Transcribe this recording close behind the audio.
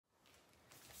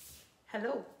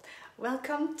Hello,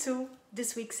 welcome to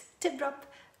this week's tip drop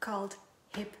called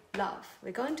Hip Love.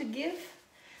 We're going to give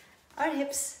our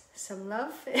hips some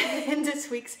love in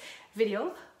this week's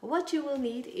video. What you will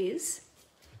need is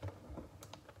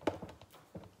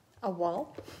a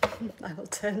wall, I will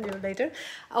tell you later,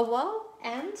 a wall,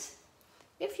 and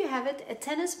if you have it, a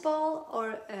tennis ball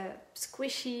or a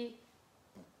squishy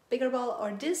bigger ball,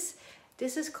 or this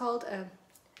is called a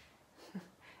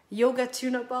yoga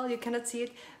tune-up ball. You cannot see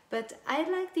it, but I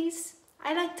like these.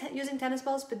 I like using tennis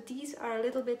balls, but these are a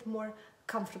little bit more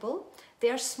comfortable. They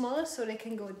are smaller, so they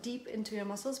can go deep into your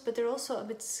muscles, but they're also a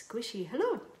bit squishy.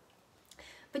 Hello.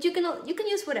 But you can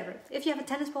use whatever. If you have a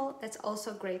tennis ball, that's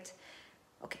also great.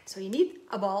 Okay, so you need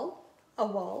a ball, a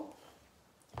wall,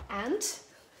 and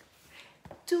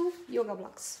two yoga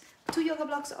blocks. 2 yoga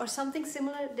blocks or something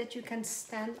similar that you can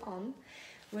stand on.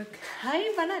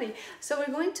 Hi Banari! So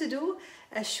we're going to do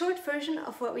a short version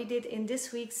of what we did in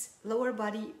this week's lower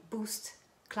body boost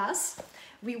class.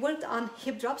 We worked on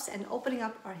hip drops and opening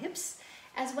up our hips,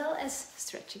 as well as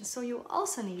stretching. So you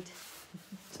also need,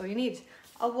 you need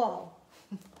a wall,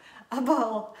 a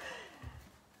ball,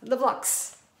 the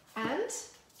blocks, and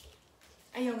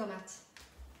a yoga mat.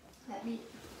 Let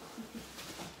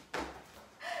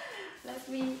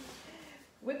me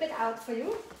whip it out for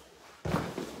you.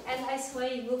 And I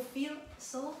swear you will feel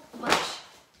so much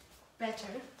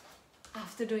better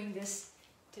after doing this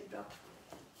tip drop.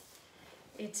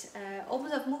 It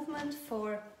opens up movement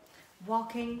for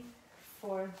walking,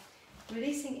 for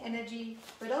releasing energy,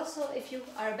 but also if you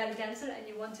are a belly dancer and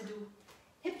you want to do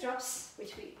hip drops,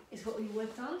 which is what we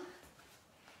worked on,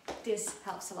 this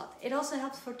helps a lot. It also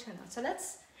helps for turnout. So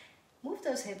let's move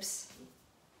those hips.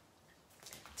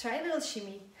 Try a little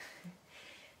shimmy.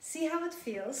 See how it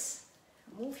feels.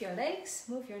 Move your legs,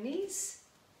 move your knees,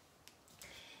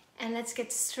 and let's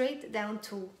get straight down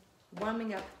to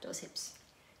warming up those hips.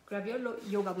 Grab your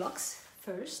yoga blocks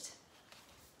first.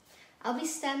 I'll be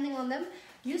standing on them.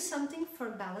 Use something for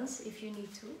balance if you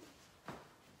need to.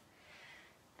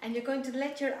 And you're going to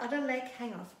let your other leg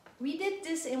hang off. We did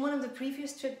this in one of the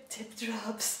previous tip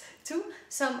drops too.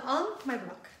 So I'm on my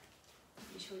block.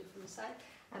 Let me show you from the side.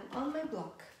 I'm on my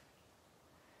block.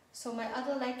 So my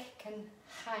other leg can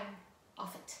hang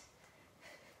off it.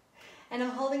 And I'm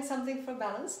holding something for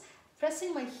balance,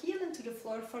 pressing my heel into the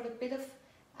floor for a bit of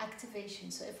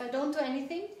activation. So if I don't do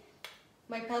anything,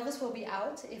 my pelvis will be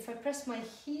out. If I press my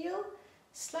heel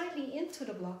slightly into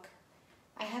the block,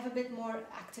 I have a bit more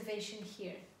activation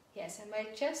here. Yes, and my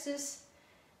chest is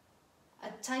a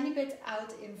tiny bit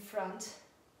out in front,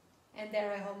 and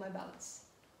there I hold my balance.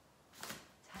 So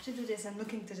how to do this? I'm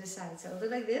looking to the side. So I'll do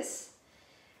like this.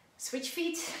 Switch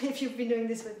feet if you've been doing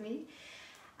this with me.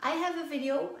 I have a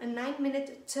video, a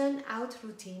 9-minute turnout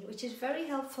routine, which is very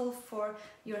helpful for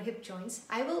your hip joints.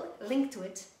 I will link to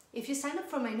it. If you sign up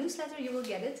for my newsletter, you will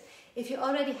get it. If you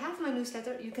already have my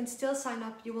newsletter, you can still sign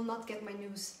up. You will not get my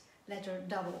newsletter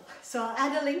double. So I'll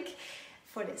add a link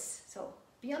for this. So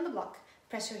be on the block,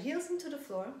 press your heels into the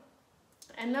floor.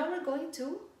 And now we're going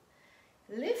to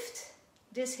lift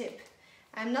this hip.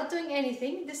 I'm not doing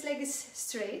anything. This leg is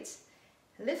straight.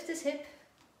 Lift this hip,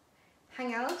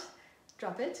 hang out,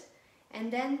 drop it,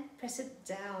 and then press it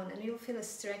down, and you'll feel a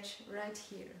stretch right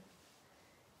here.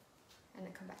 And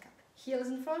then come back up. Heels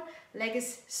in front, leg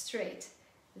is straight.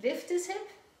 Lift this hip,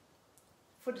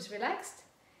 foot is relaxed,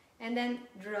 and then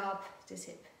drop this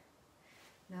hip.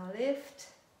 Now lift,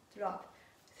 drop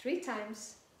 3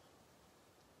 times,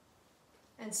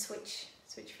 and switch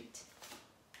feet.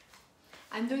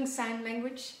 I'm doing sign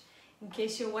language in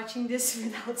case you're watching this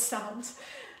without sound.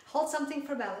 Hold something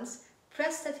for balance.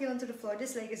 Press that heel into the floor.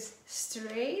 This leg is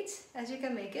straight as you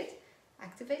can make it.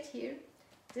 Activate here.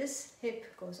 This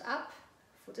hip goes up.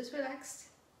 Foot is relaxed.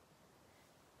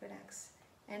 Relax.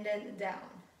 And then down.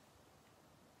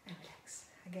 And relax.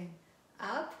 Again.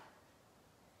 Up.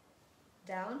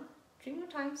 Down. 3 more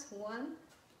times. 1,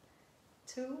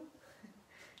 2,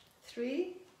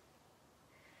 3.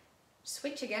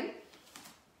 Switch again.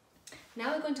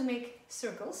 Now we're going to make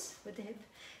circles with the hip.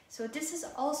 So this is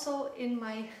also in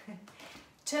my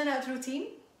turnout routine,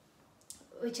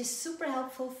 which is super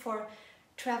helpful for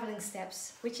traveling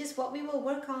steps, which is what we will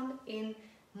work on in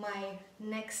my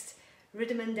next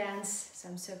rhythm and dance. So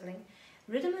I'm circling.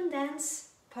 Rhythm and dance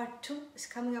part 2 is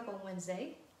coming up on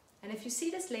Wednesday. And if you see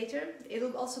this later,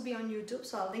 it'll also be on YouTube,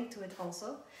 so I'll link to it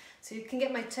also. So you can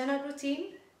get my turnout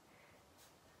routine.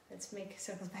 Let's make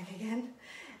circles back again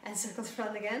and circles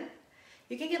front again.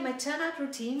 You can get my turnout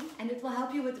routine, and it will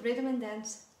help you with rhythm and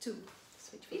dance too.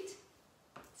 Switch feet.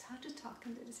 It's hard to talk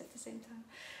and do this at the same time,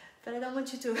 but I don't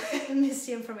want you to miss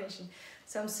the information.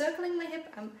 So I'm circling my hip,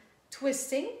 I'm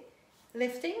twisting,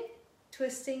 lifting,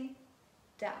 twisting,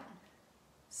 down,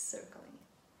 circling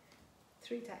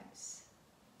 3 times.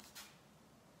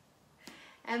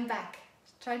 And back.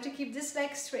 Try to keep this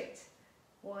leg straight.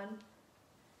 1,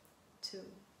 2,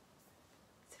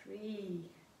 3.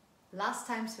 Last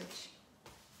time switch.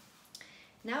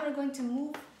 Now we're going to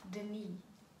move the knee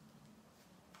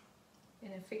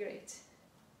in a figure 8.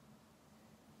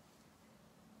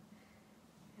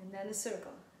 And then a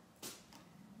circle.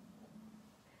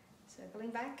 Circling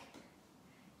back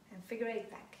and figure 8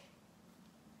 back.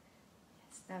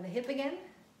 Yes. Now the hip again.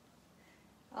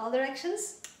 All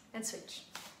directions and switch.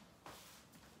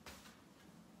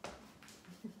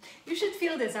 You should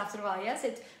feel this after a while, yes?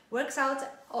 It works out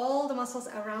all the muscles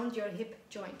around your hip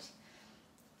joint.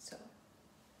 So,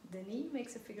 the knee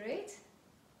makes a figure 8.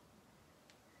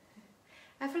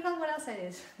 I forgot what else I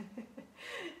did.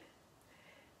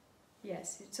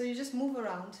 Yes, so you just move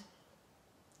around.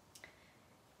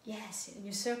 Yes, and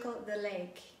you circle the leg.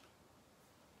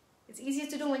 It's easier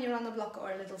to do when you're on a block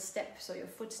or a little step, so your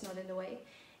foot's not in the way.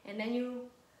 And then you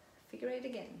figure 8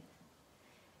 again.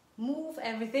 Move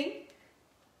everything.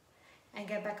 And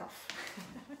get back off.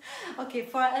 Okay,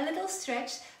 for a little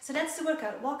stretch. So that's the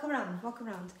workout. Walk around, walk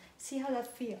around. See how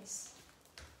that feels.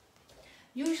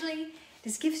 Usually,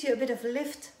 this gives you a bit of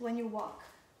lift when you walk.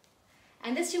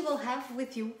 And this you will have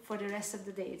with you for the rest of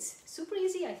the day. It's super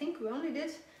easy. I think we only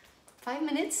did 5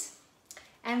 minutes.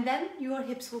 And then your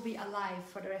hips will be alive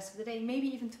for the rest of the day, maybe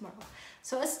even tomorrow.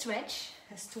 So a stretch.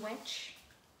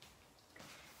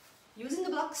 Using the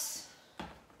blocks.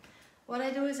 What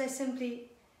I do is I simply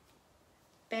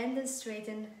bend and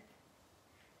straighten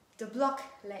the block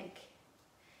leg.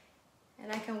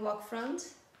 And I can walk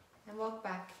front and walk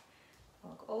back,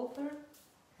 walk over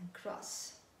and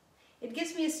cross. It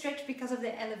gives me a stretch because of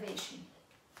the elevation.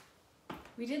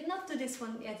 We did not do this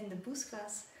one yet in the boost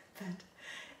class, but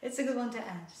it's a good one to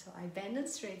add. So I bend and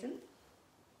straighten.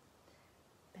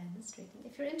 Bend and straighten.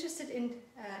 If you're interested in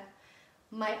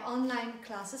my online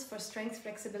classes for strength,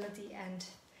 flexibility and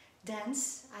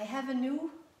dance, I have a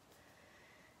new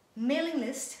mailing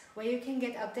list where you can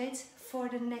get updates for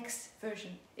the next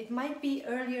version. It might be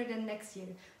earlier than next year.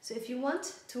 So if you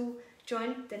want to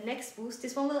join the next boost,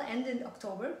 this one will end in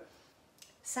October,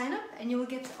 sign up and you will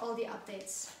get all the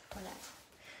updates for that.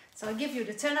 So I'll give you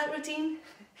the turnout routine,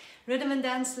 rhythm and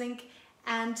dance link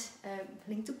and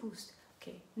link to boost.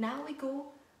 Okay, now we go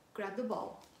grab the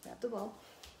ball. Grab the ball.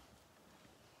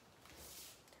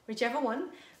 Whichever one,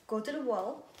 go to the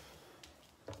wall.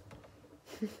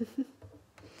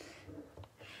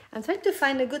 I'm trying to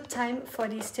find a good time for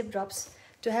these tip drops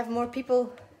to have more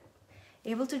people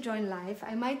able to join live.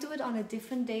 I might do it on a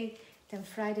different day than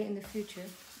Friday in the future.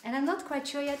 And I'm not quite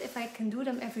sure yet if I can do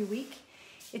them every week.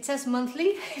 It says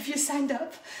monthly if you signed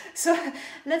up. So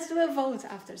let's do a vote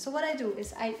after. So what I do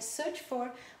is I search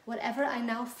for whatever I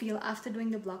now feel after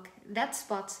doing the block. That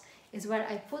spot is where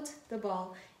I put the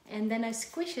ball and then I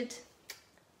squish it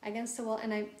against the wall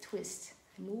and I twist.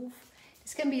 I move.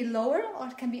 This can be lower or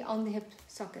it can be on the hip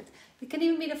socket. It can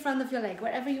even be the front of your leg.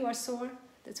 Wherever you are sore,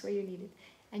 that's where you need it.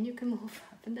 And you can move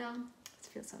up and down. It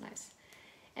feels so nice.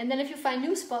 And then if you find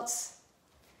new spots,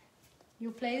 you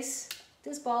place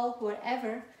this ball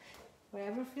wherever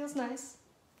feels nice.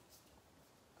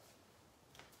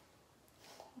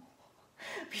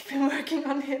 We've been working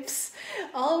on hips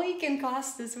all week in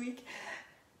class this week.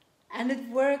 And it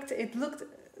worked. It looked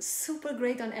super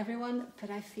great on everyone, but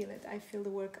I feel it. I feel the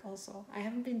work also. I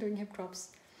haven't been doing hip drops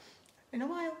in a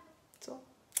while, so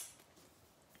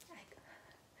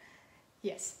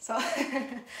yes. So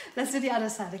let's do the other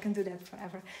side. I can do that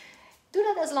forever. Do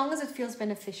that as long as it feels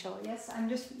beneficial. Yes, I'm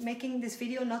just making this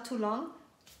video not too long.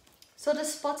 So the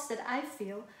spots that I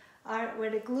feel are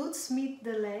where the glutes meet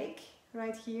the leg,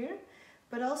 right here,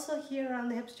 but also here around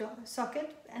the hip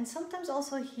socket, and sometimes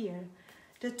also here,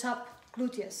 the top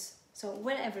gluteus. So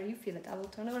wherever you feel it, I will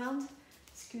turn around.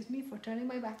 Excuse me for turning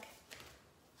my back.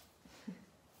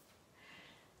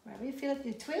 Wherever you feel it,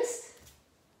 you twist.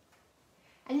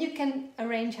 And you can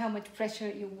arrange how much pressure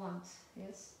you want.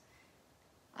 Yes.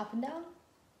 Up and down.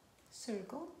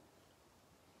 Circle.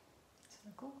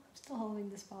 Circle. I'm still holding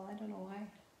this ball. I don't know why.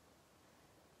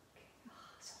 Okay. Oh,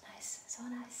 so nice. So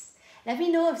nice. Let me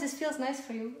know if this feels nice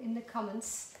for you in the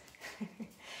comments.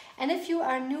 And if you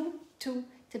are new to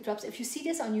tip drops, if you see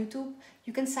this on YouTube,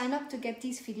 you can sign up to get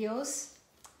these videos.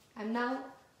 I'm now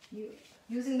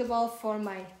using the ball for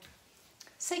my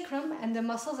sacrum and the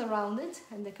muscles around it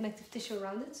and the connective tissue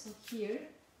around it. So here,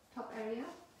 top area,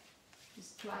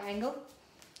 this triangle.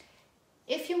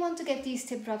 If you want to get these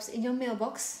tip drops in your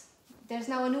mailbox, there's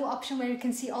now a new option where you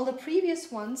can see all the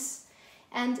previous ones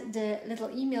And the little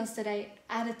emails that I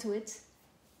added to it,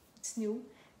 it's new.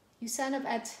 You sign up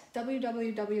at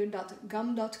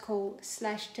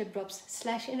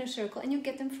www.gum.co/tipdrops/innercircle and you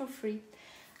get them for free.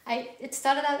 It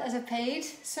started out as a paid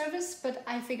service, but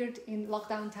I figured in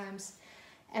lockdown times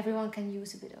everyone can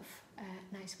use a bit of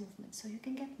nice movement. So you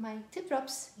can get my tip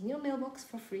drops in your mailbox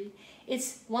for free.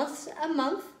 It's once a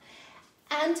month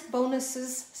and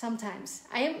bonuses sometimes.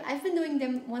 I've been doing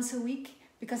them once a week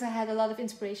because I had a lot of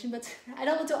inspiration, but I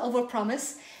don't want to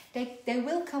overpromise. They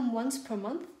will come once per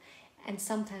month and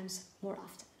sometimes more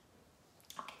often.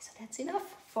 Okay, so that's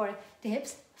enough for the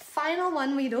hips. Final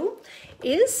one we do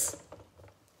is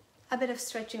a bit of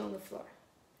stretching on the floor.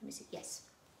 Let me see. Yes,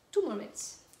 2 more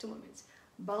minutes. 2 more minutes.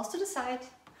 Balls to the side,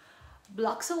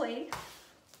 blocks away.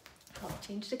 I'll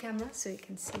change the camera so you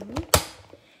can see me.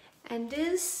 And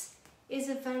this is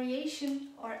a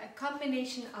variation or a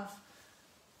combination of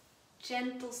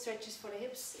gentle stretches for the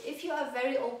hips. If you are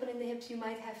very open in the hips, you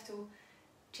might have to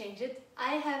change it.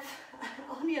 I have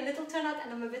only a little turnout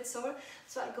and I'm a bit sore,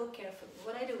 so I go carefully.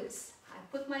 What I do is I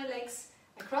put my legs,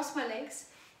 I cross my legs,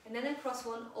 and then I cross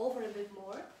one over a bit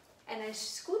more, and I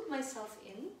scoot myself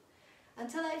in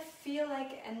until I feel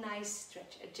like a nice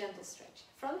stretch, a gentle stretch.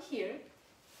 From here,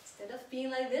 instead of being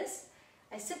like this,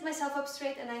 I sit myself up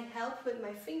straight and I help with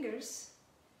my fingers,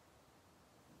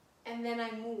 and then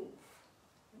I move,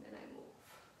 and then I move.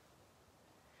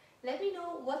 Let me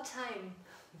know what time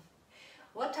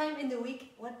in the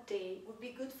week, what day would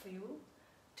be good for you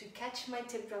to catch my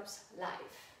tip drops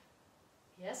live.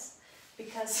 Yes,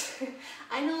 because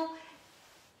I know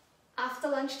after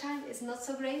lunchtime is not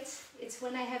so great. It's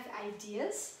when I have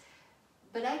ideas,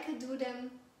 but I could do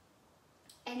them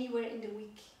anywhere in the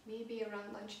week, maybe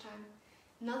around lunchtime.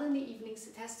 Not in the evenings,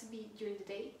 it has to be during the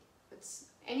day, but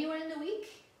anywhere in the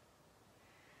week.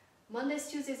 Mondays,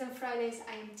 Tuesdays and Fridays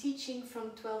I am teaching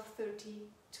from 12:30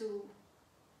 to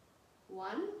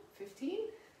 1:15.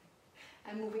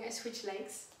 I'm moving, I switch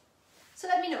legs. So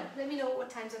let me know what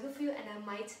times are good for you and I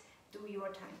might do your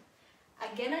time.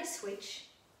 Again I switch,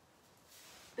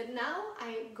 but now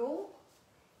I go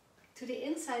to the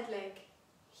inside leg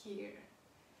here.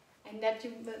 And that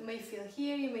you may feel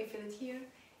here, you may feel it here.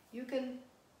 You can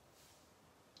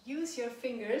use your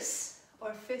fingers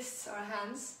or fists or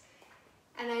hands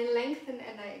and I lengthen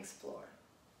and I explore.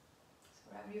 So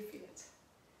wherever you feel it.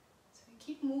 So you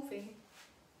keep moving.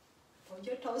 Point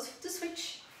your toes to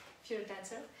switch if you're a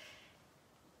dancer.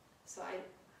 So I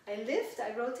lift,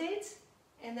 I rotate,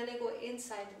 and then I go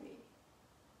inside the knee.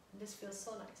 And this feels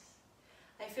so nice.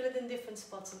 I feel it in different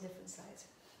spots on different sides.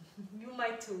 You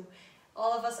might too.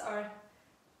 All of us are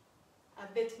a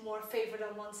bit more favored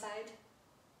on one side,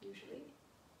 usually.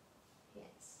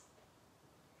 Yes.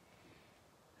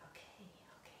 Okay.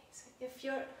 So if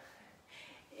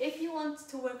you want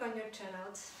to work on your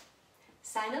turnout,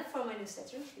 sign up for my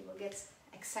newsletter. You will get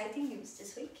exciting news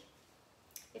this week.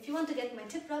 If you want to get my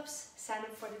tip drops, sign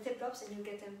up for the tip drops and you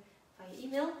get them via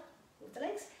email with the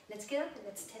legs. Let's get up and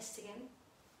let's test again.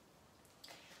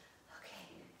 Okay.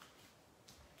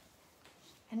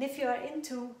 And if you are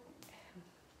into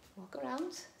walk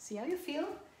around, see how you feel.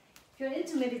 If you're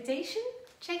into meditation,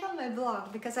 check out my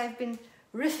blog because I've been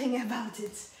riffing about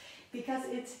it because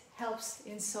it helps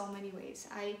in so many ways.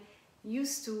 I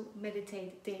used to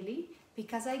meditate daily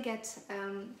because I get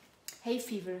hay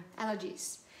fever,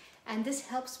 allergies. And this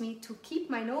helps me to keep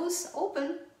my nose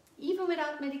open even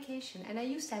without medication. And I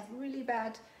used to have really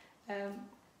bad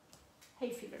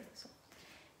hay fever. So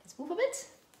let's move a bit.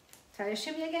 Try your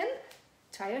shimmy again.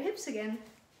 Try your hips again.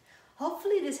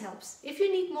 Hopefully this helps. If you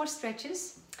need more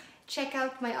stretches, check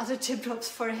out my other tip drops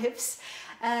for hips.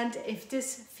 And if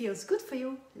this feels good for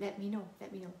you, let me know.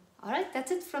 Alright,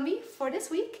 that's it from me for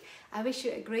this week. I wish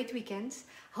you a great weekend.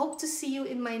 Hope to see you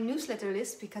in my newsletter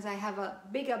list because I have a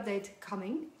big update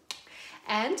coming.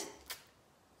 And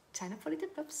sign up for the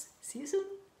tip drops. See you soon.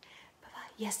 Bye bye.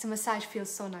 Yes, the massage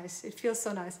feels so nice. It feels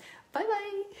so nice. Bye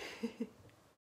bye.